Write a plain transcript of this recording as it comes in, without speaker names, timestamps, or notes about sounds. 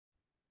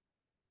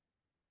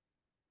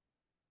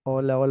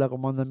Hola, hola,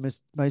 ¿cómo andan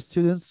my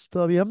students?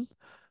 ¿Todo bien?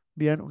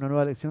 Bien, una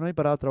nueva lección hoy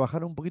para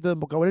trabajar un poquito de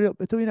vocabulario.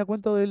 Esto viene a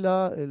cuento del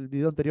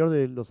video anterior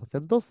de los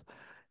acentos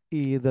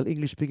y del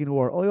English Speaking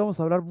Word. Hoy vamos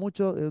a hablar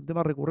mucho de un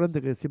tema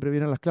recurrente que siempre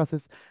viene en las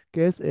clases,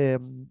 que es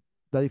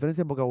la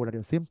diferencia en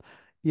vocabulario, ¿sí?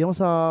 Y vamos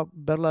a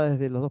verla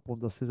desde los dos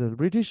puntos, desde el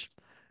British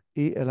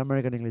y el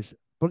American English.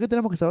 ¿Por qué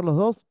tenemos que saber los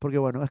dos? Porque,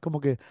 bueno, es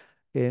como que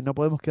no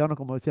podemos quedarnos,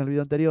 como decía en el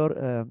video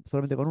anterior,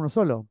 solamente con uno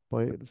solo,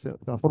 porque se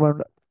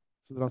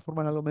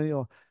transforma en algo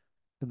medio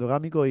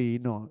endogámico y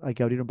no, hay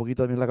que abrir un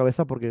poquito también la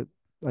cabeza porque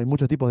hay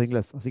muchos tipos de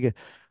inglés. Así que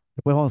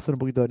después vamos a hacer un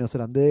poquito de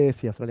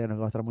neozelandés y australiano, que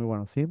va a estar muy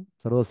bueno, ¿sí?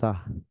 Saludos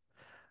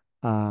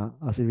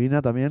a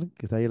Silvina también,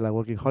 que está ahí en la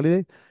Working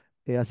Holiday.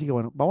 Así que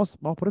bueno, vamos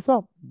por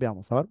eso.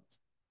 Veamos, a ver.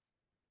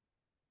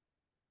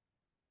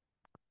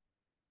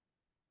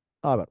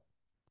 A ver.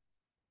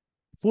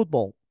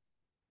 Fútbol,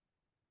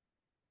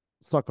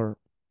 soccer,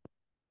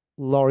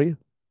 lorry,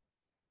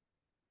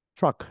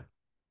 truck,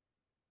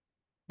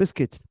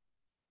 biscuit,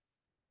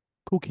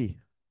 cookie,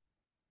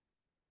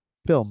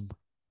 film,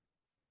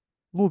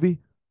 movie,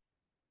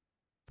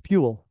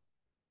 fuel,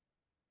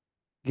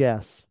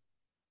 gas,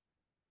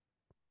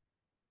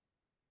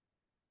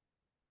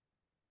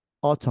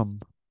 autumn,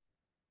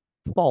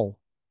 fall,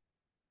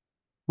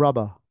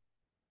 rubber,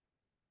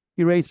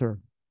 eraser,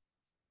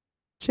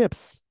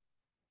 chips,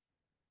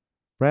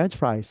 french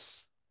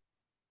fries,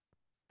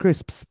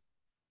 crisps,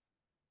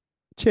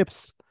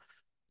 chips,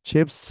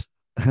 chips,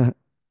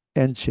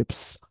 and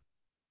chips.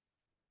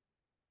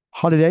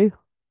 Holiday,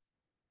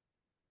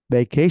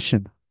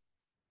 vacation,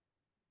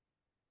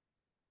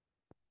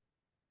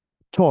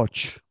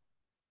 torch,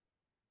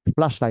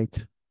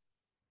 flashlight,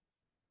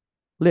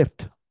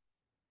 lift,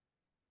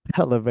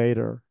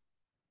 elevator,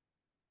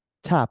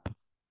 tap,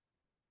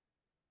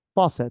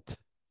 faucet,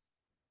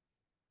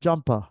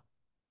 jumper,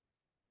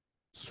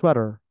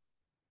 sweater,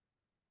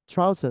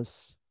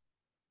 trousers,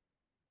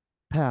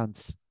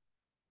 pants,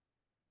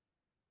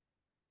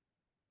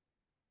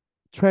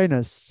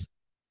 trainers,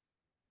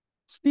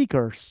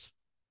 sneakers,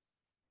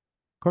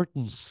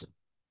 curtains,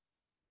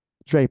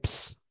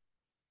 drapes,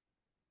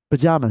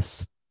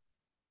 pajamas,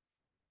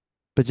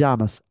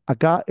 pajamas.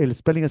 Acá el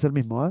spelling es el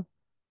mismo, ¿eh?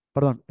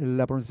 Perdón,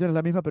 la pronunciación es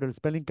la misma, pero el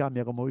spelling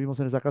cambia, como vimos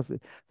en esa clase.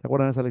 ¿Se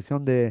acuerdan de esa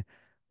lección de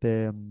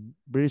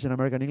British and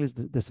American English?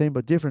 The same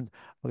but different.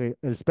 Ok,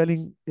 el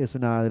spelling es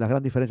una de las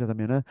grandes diferencias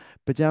también, ¿eh?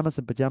 Pajamas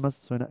en pajamas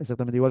suena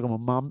exactamente igual como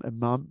mom en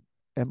mom,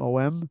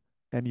 M-O-M,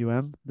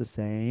 M-U-M, the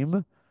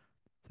same.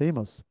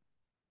 Seguimos.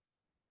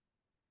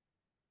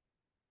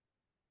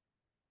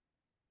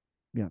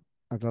 Bien,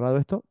 aclarado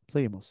esto,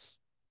 seguimos.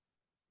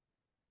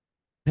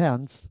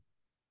 Pants,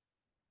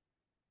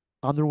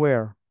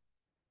 underwear,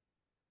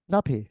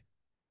 nappy,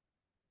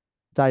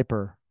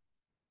 diaper,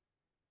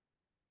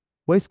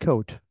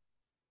 waistcoat,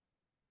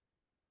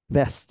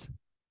 vest,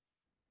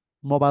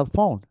 mobile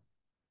phone,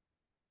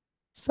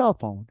 cell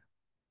phone,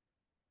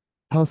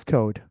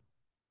 postcode,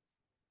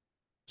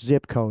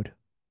 zip code,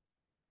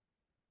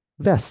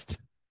 vest,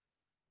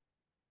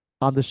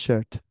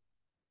 undershirt,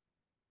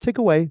 take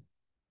away,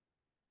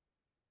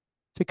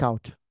 take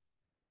out,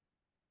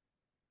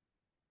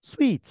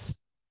 sweets,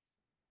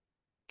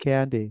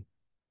 candy,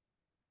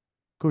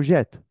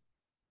 courgette,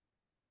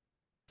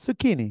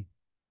 zucchini,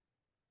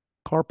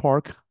 car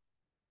park,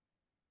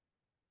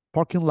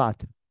 parking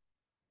lot,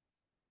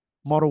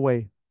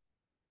 motorway,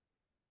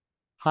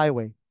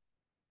 highway,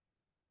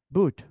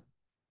 boot,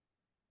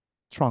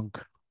 trunk,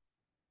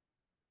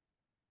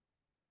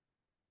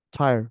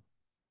 tire,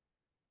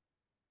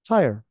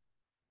 tire.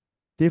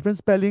 Different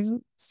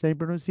spelling, same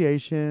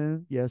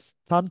pronunciation. Yes,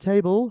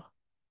 timetable,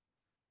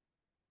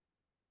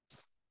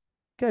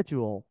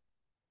 schedule,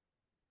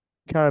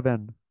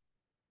 caravan,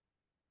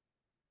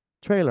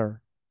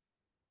 trailer,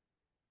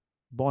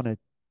 bonnet,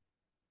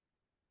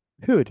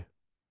 hood,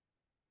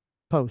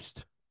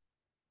 post,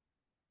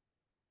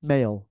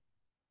 mail.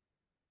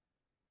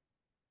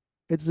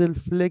 Este es el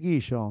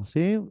flequillo,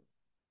 ¿sí?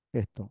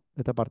 Esto,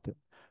 esta parte.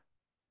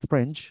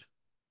 French,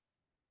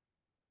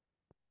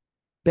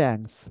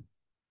 bangs.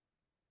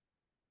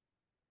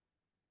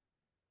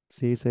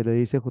 Sí, se le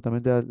dice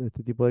justamente a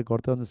este tipo de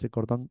corte donde se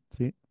cortan,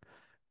 ¿sí?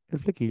 El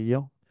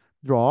flequillo.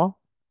 Draw.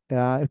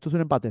 Esto es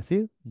un empate,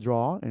 ¿sí?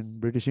 Draw en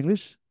British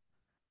English.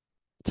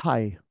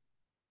 Tie.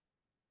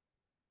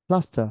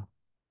 Plaster.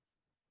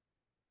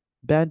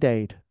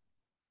 Band-aid.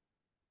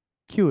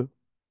 Cue.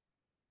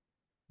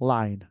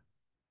 Line.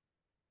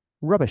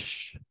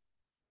 Rubbish.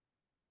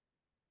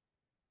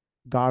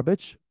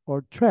 Garbage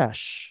or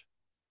trash.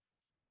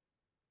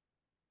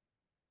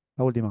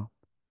 La última.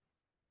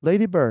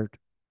 Ladybird.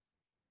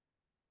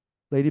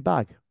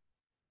 Ladybug.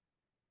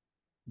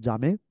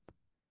 Dummy.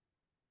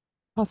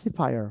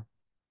 Pacifier.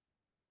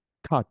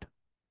 Cut.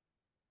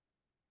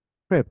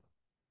 Crib.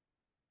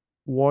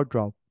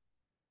 Wardrobe.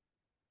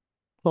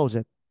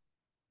 Closet.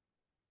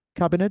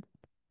 Cabinet.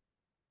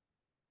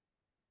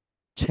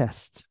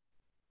 Chest.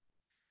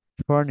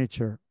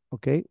 Furniture.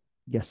 Okay.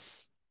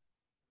 Yes.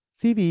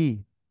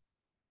 CV.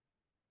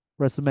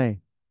 Resume.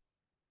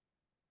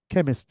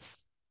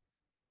 Chemists.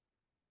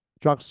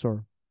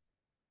 Drugstore.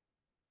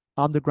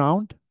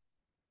 underground,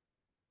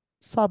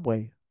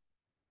 subway,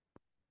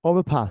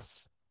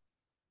 overpass,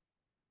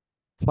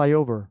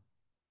 flyover,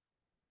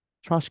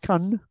 trash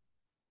can,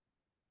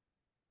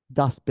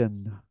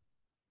 dustbin.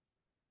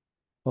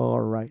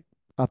 All right.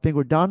 I think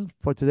we're done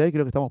for today.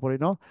 Creo que estamos por ahí,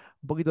 ¿no?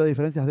 Un poquito de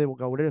diferencias de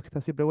vocabulario que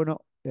está siempre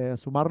bueno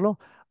sumarlo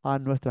a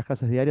nuestras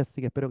clases diarias.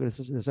 Así que espero que les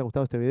haya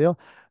gustado este video.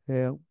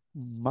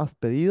 Más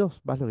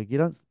pedidos, más lo que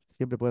quieran,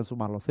 siempre pueden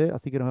sumarlos, ¿eh?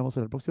 Así que nos vemos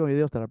en el próximo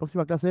video. Hasta la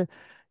próxima clase.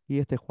 Y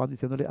este es Juan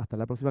diciéndole hasta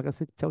la próxima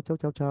clase. Chau, chau,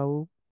 chau, chau.